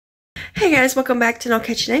Hey guys, welcome back to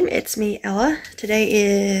nocatchyname. It's me, Ella. Today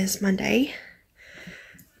is Monday,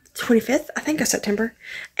 25th, I think, of September,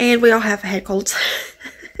 and we all have head colds.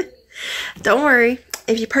 Don't worry,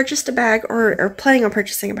 if you purchased a bag or are planning on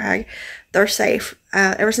purchasing a bag, they're safe.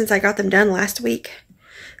 Ever since I got them done last week,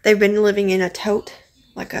 they've been living in a tote,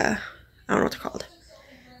 like a, I don't know what they're called.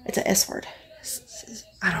 It's an S word.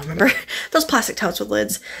 I don't remember. Those plastic totes with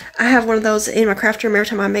lids. I have one of those in my craft room. Every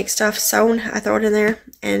time I make stuff sewn, I throw it in there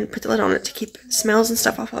and put the lid on it to keep smells and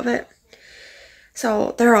stuff off of it.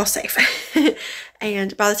 So they're all safe.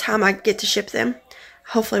 And by the time I get to ship them,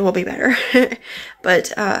 hopefully we'll be better.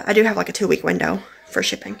 But I do have like a 2-week window for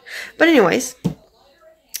shipping. But anyways,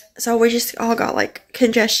 so we just all got like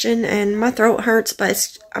congestion and my throat hurts,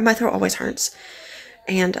 but my throat always hurts.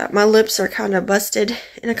 And my lips are kind of busted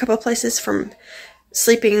in a couple of places from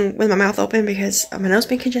sleeping with my mouth open because my nose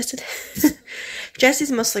being congested. Jesse's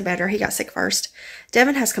mostly better. He got sick first.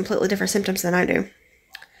 Devin has completely different symptoms than I do.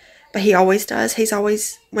 But he always does. He's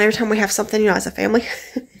always, every time we have something, you know, as a family,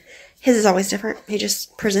 his is always different. He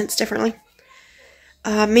just presents differently.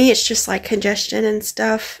 Me, it's just like congestion and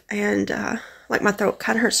stuff. And like my throat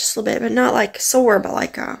kind of hurts just a little bit. But not like sore, but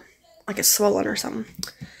like it's swollen or something.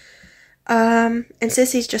 And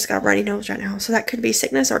Sissy's just got a runny nose right now, so that could be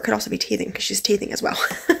sickness or it could also be teething because she's teething as well.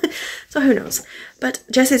 So who knows? But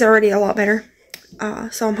Jesse's already a lot better.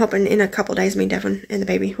 So I'm hoping in a couple days me, Devin, and the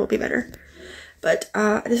baby will be better. But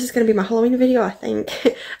this is going to be my Halloween video, I think.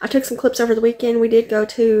 I took some clips over the weekend. We did go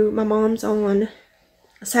to my mom's on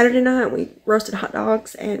Saturday night. We roasted hot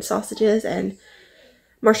dogs and sausages and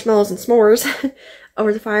marshmallows and s'mores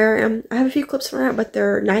over the fire. I have a few clips from that, but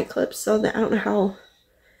they're night clips, so that I don't know how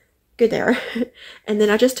good there. And then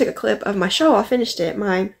I just took a clip of my shawl. I finished it,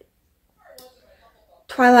 my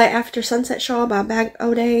Twilight After Sunset shawl by Bag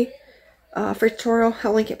O Day free tutorial.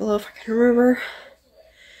 I'll link it below if I can remember.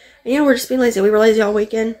 And yeah, we're just being lazy. We were lazy all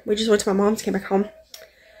weekend. We just went to my mom's, came back home.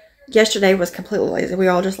 Yesterday was completely lazy. We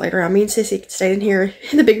all just laid around. Me and Sissy stayed in here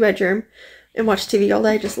in the big bedroom and watched TV all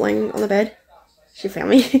day, just laying on the bed. She found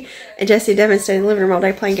me. And Jesse and Devin stayed in the living room all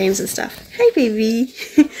day playing games and stuff. Hey, baby.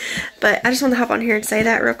 But I just wanted to hop on here and say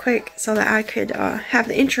that real quick so that I could have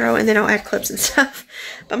the intro and then I'll add clips and stuff.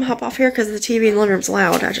 But I'm going to hop off here because the TV in the living room's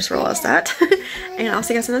loud. I just realized that. And I'll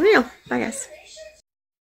see you guys in the video. Bye, guys.